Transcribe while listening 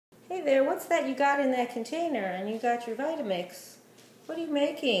Hey there, what's that you got in that container? And you got your Vitamix. What are you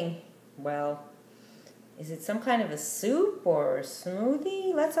making? Well, is it some kind of a soup or a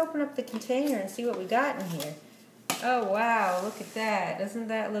smoothie? Let's open up the container and see what we got in here. Oh wow, look at that. Doesn't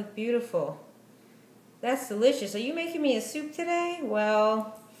that look beautiful? That's delicious. Are you making me a soup today?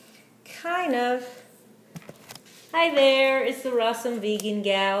 Well, kind of. Hi there, it's the Awesome Vegan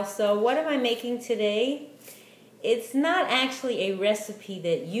Gal. So what am I making today? It's not actually a recipe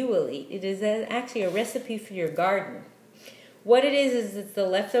that you will eat. It is actually a recipe for your garden. What it is it's the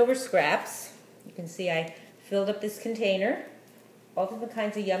leftover scraps. You can see I filled up this container, all different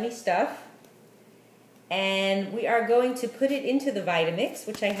kinds of yummy stuff. And we are going to put it into the Vitamix,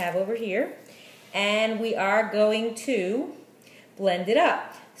 which I have over here. And we are going to blend it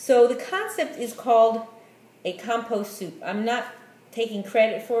up. So the concept is called a compost soup. I'm not taking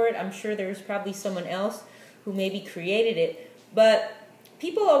credit for it. I'm sure there's probably someone else who maybe created it, but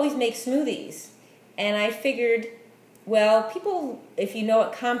people always make smoothies, and I figured, well, people, if you know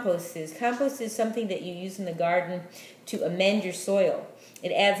what compost is something that you use in the garden to amend your soil.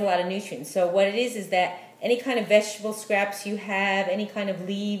 It adds a lot of nutrients. So what it is that any kind of vegetable scraps you have, any kind of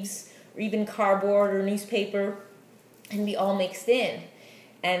leaves, or even cardboard or newspaper, can be all mixed in.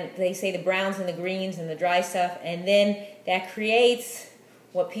 And they say the browns and the greens and the dry stuff, and then that creates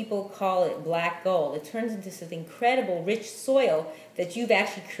what people call it black gold. It turns into this incredible rich soil that you've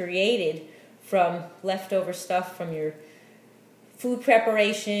actually created from leftover stuff from your food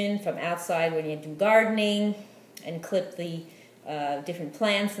preparation, from outside when you do gardening and clip the different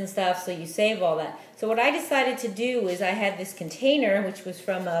plants and stuff, so you save all that. So what I decided to do is I had this container which was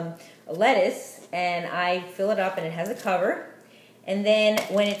from a lettuce, and I fill it up and it has a cover, and then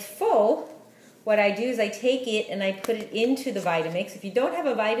when it's full, what I do is I take it and I put it into the Vitamix. If you don't have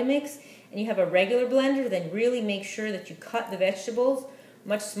a Vitamix and you have a regular blender, then really make sure that you cut the vegetables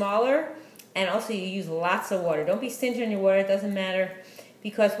much smaller, and also you use lots of water. Don't be stingy on your water, it doesn't matter,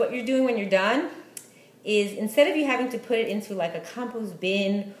 because what you're doing when you're done is instead of you having to put it into like a compost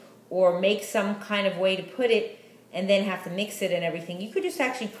bin or make some kind of way to put it and then have to mix it and everything, you could just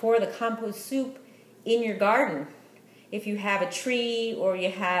actually pour the compost soup in your garden. If you have a tree or you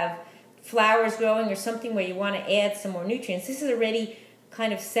have flowers growing or something where you want to add some more nutrients, this is already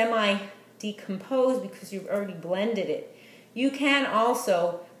kind of semi-decomposed because you've already blended it. You can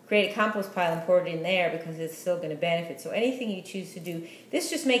also create a compost pile and pour it in there because it's still going to benefit. So anything you choose to do, this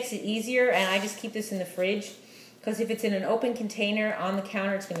just makes it easier, and I just keep this in the fridge because if it's in an open container on the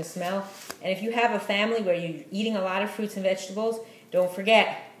counter, it's going to smell. And if you have a family where you're eating a lot of fruits and vegetables, don't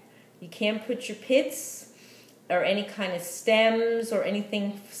forget, you can't put your pits or any kind of stems or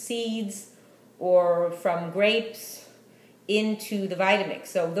anything, seeds or from grapes, into the Vitamix.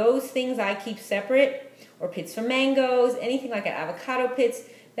 So those things I keep separate, or pits from mangoes, anything like avocado pits,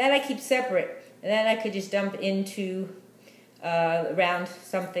 that I keep separate. And then I could just dump into around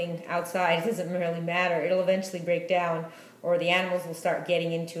something outside. It doesn't really matter. It'll eventually break down, or the animals will start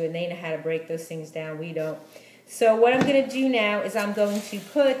getting into it, and they know how to break those things down. We don't. So what I'm going to do now is I'm going to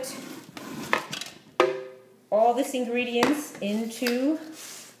put all this ingredients into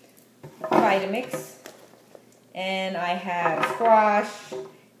Vitamix, and I have squash,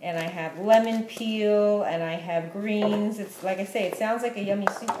 and I have lemon peel, and I have greens. It's like I say, it sounds like a yummy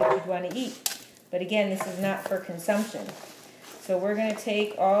soup that you'd want to eat, but again, this is not for consumption. So we're going to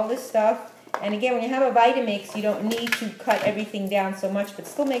take all this stuff, and again, when you have a Vitamix, you don't need to cut everything down so much, but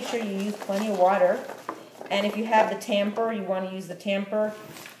still make sure you use plenty of water. And if you have the tamper, you want to use the tamper.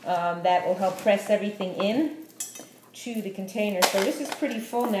 That will help press everything in to the container. So this is pretty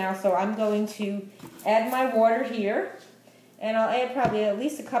full now, so I'm going to add my water here, and I'll add probably at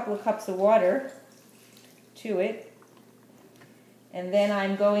least a couple of cups of water to it, and then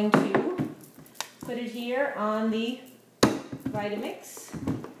I'm going to put it here on the Vitamix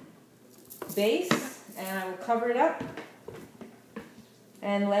base, and I will cover it up,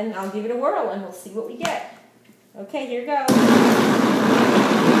 and then I'll give it a whirl and we'll see what we get. Okay, here goes.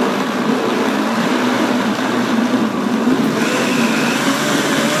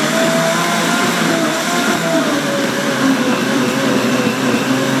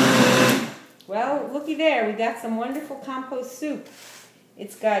 There, we got some wonderful compost soup.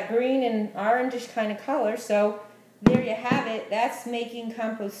 It's got green and orangish kind of color, so there you have it. That's making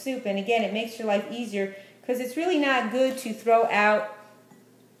compost soup, and again, it makes your life easier because it's really not good to throw out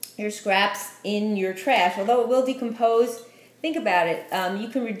your scraps in your trash. Although it will decompose, think about it. You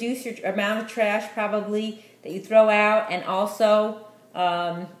can reduce your amount of trash probably that you throw out, and also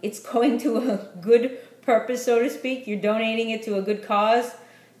it's going to a good purpose, so to speak. You're donating it to a good cause,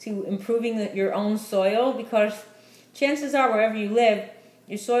 to improving your own soil, because chances are wherever you live,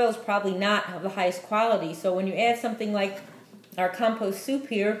 your soil is probably not of the highest quality. So when you add something like our compost soup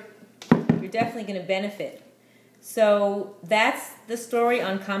here, you're definitely going to benefit. So that's the story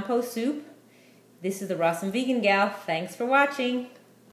on compost soup. This is the Rawesome Vegan Gal. Thanks for watching.